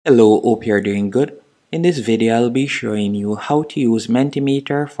Hello, hope you're doing good. In this video, I'll be showing you how to use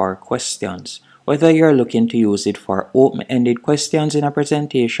Mentimeter for questions. Whether you're looking to use it for open-ended questions in a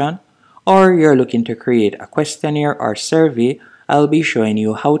presentation, or you're looking to create a questionnaire or survey, I'll be showing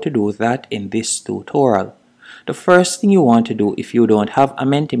you how to do that in this tutorial. The first thing you want to do if you don't have a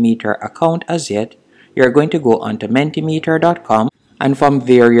Mentimeter account as yet, you're going to go onto Mentimeter.com, and from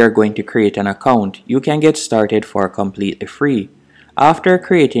there you're going to create an account. You can get started for completely free. After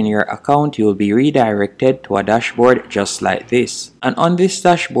creating your account, you'll be redirected to a dashboard just like this. And on this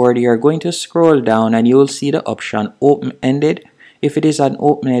dashboard, you're going to scroll down and you'll see the option open-ended. If it is an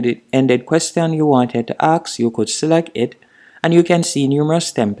open-ended question you wanted to ask, you could select it, and you can see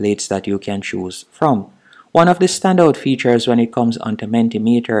numerous templates that you can choose from. One of the standout features when it comes onto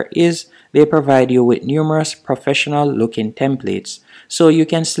Mentimeter is they provide you with numerous professional looking templates. So you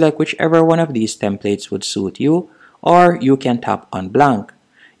can select whichever one of these templates would suit you, or you can tap on blank.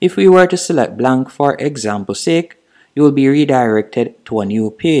 If we were to select blank for example's sake, you will be redirected to a new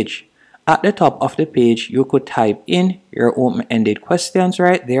page. At the top of the page, you could type in your open-ended questions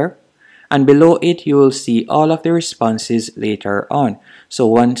right there, and below it you will see all of the responses later on. So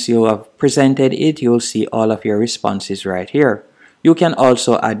once you have presented it, you'll see all of your responses right here. You can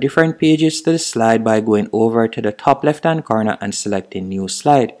also add different pages to the slide by going over to the top left hand corner and selecting new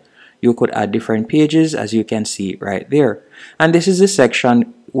slide. You could add different pages, as you can see right there. And this is the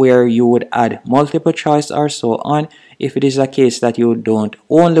section where you would add multiple choice or so on if it is a case that you don't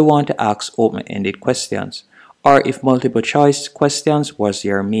only want to ask open-ended questions, or if multiple choice questions was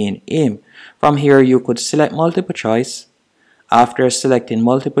your main aim. From here you could select multiple choice. After selecting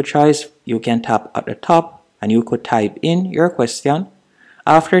multiple choice, you can tap at the top and you could type in your question.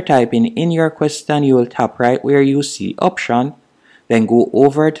 After typing in your question, you will tap right where you see option. Then go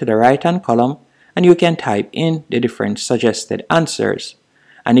over to the right hand column and you can type in the different suggested answers.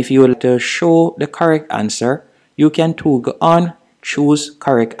 And if you would to show the correct answer, you can toggle on choose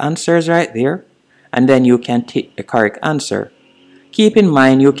correct answers right there, and then you can tick the correct answer. Keep in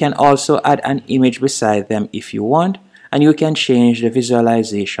mind you can also add an image beside them if you want, and you can change the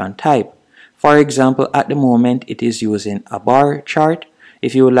visualization type. For example, at the moment it is using a bar chart.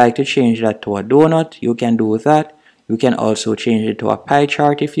 If you would like to change that to a donut, you can do that. You can also change it to a pie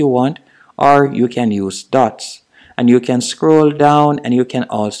chart if you want, or you can use dots. And you can scroll down and you can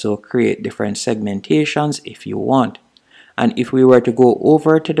also create different segmentations if you want. And if we were to go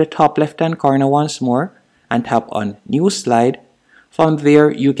over to the top left hand corner once more and tap on new slide, from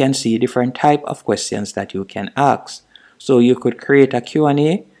there you can see different type of questions that you can ask. So you could create a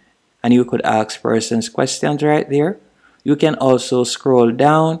Q&A and you could ask persons questions right there. You can also scroll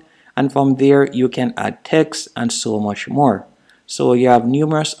down, and from there you can add text and so much more. So you have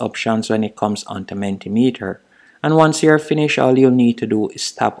numerous options when it comes onto Mentimeter. And once you're finished, all you'll need to do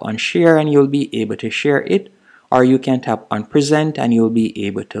is tap on share and you'll be able to share it, or you can tap on present and you'll be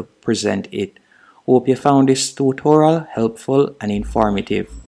able to present it. Hope you found this tutorial helpful and informative.